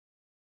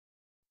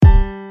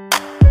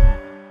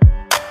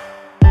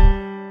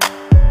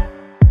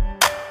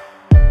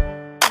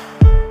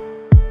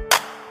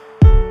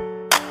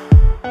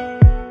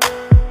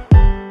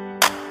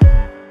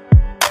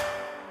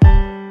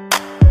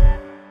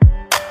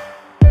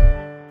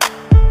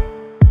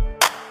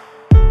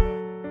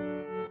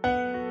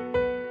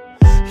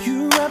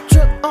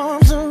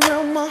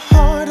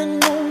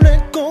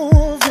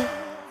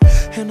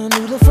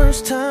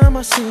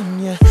I seen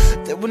ya,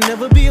 there would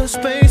never be a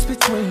space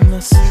between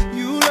us.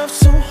 You love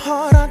so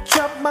hard, I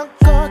dropped my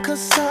guard,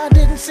 cause I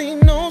didn't see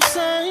no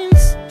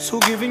signs. So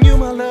giving you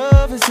my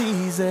love is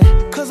easy,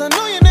 cause I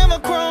know you never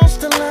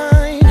crossed the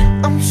line.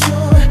 I'm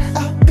sure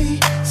I'll be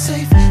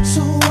safe,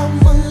 so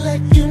I'ma let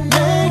you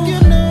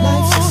know.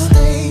 Life's a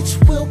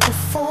stage, we'll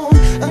perform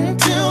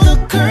until the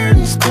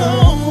curtains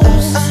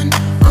close.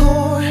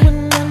 Encore,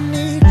 when I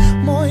need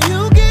more,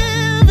 you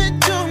give it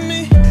to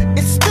me.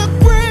 It's the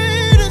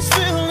greatest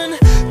feeling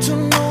to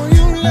know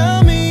you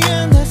love me,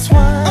 and that's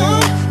why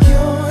I'm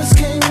yours.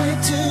 Can't wait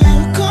till you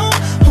come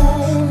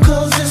home,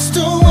 cause it's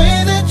the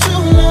way that you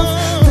love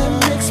that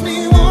makes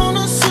me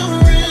wanna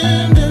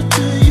surrender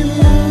to you.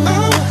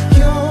 I'm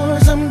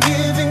yours, I'm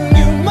giving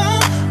you my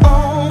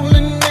all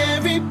and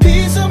every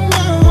piece of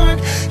my heart.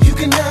 You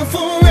can have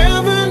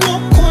forever, no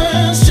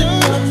question.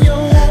 I'm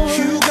yours.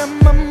 You got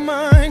my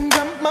mind,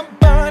 got my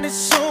body,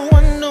 so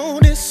I know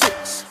this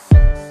is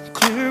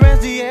clear as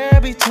the air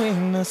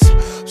between us,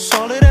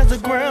 solid as the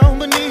ground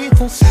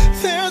beneath us.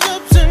 There's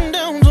ups and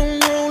downs on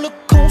roller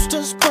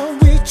coasters, but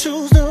we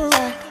choose the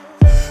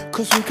ride,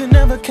 cause we can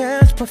never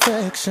catch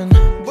perfection.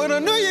 But I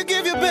know you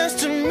give your best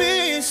to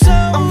me, so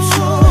I'm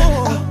sure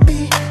I'll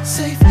be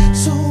safe,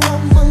 so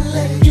I'ma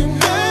let you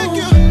know.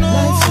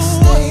 Life's a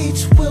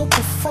stage, we'll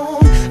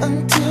perform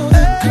until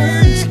the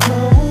curtains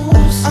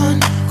close.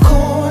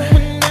 Encore,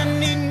 when I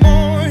need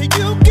more,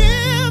 you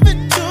give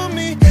it to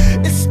me.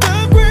 It's the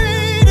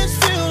greatest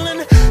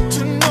feeling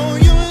to know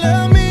you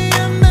love me,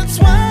 and that's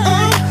why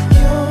I'm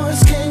yours.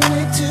 Can't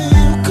wait till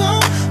you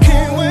come,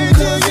 can't wait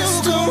till you come. It's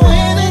the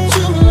way that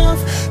you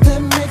love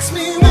that makes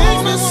me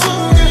wanna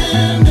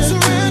surrender to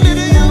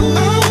you.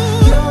 I'm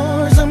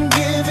yours, I'm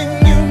giving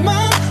you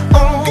my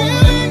all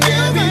and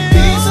every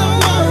piece of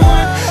my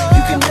heart.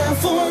 You can have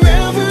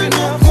forever,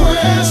 no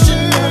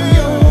question. I'm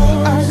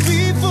yours. I'll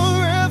be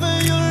forever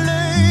your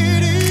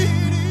lady.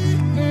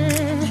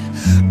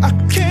 I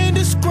can't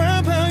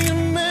describe how you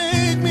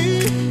make me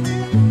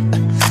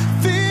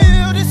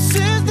feel. This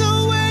is the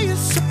way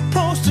it's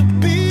supposed to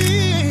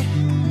be,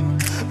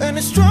 and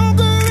it's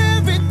stronger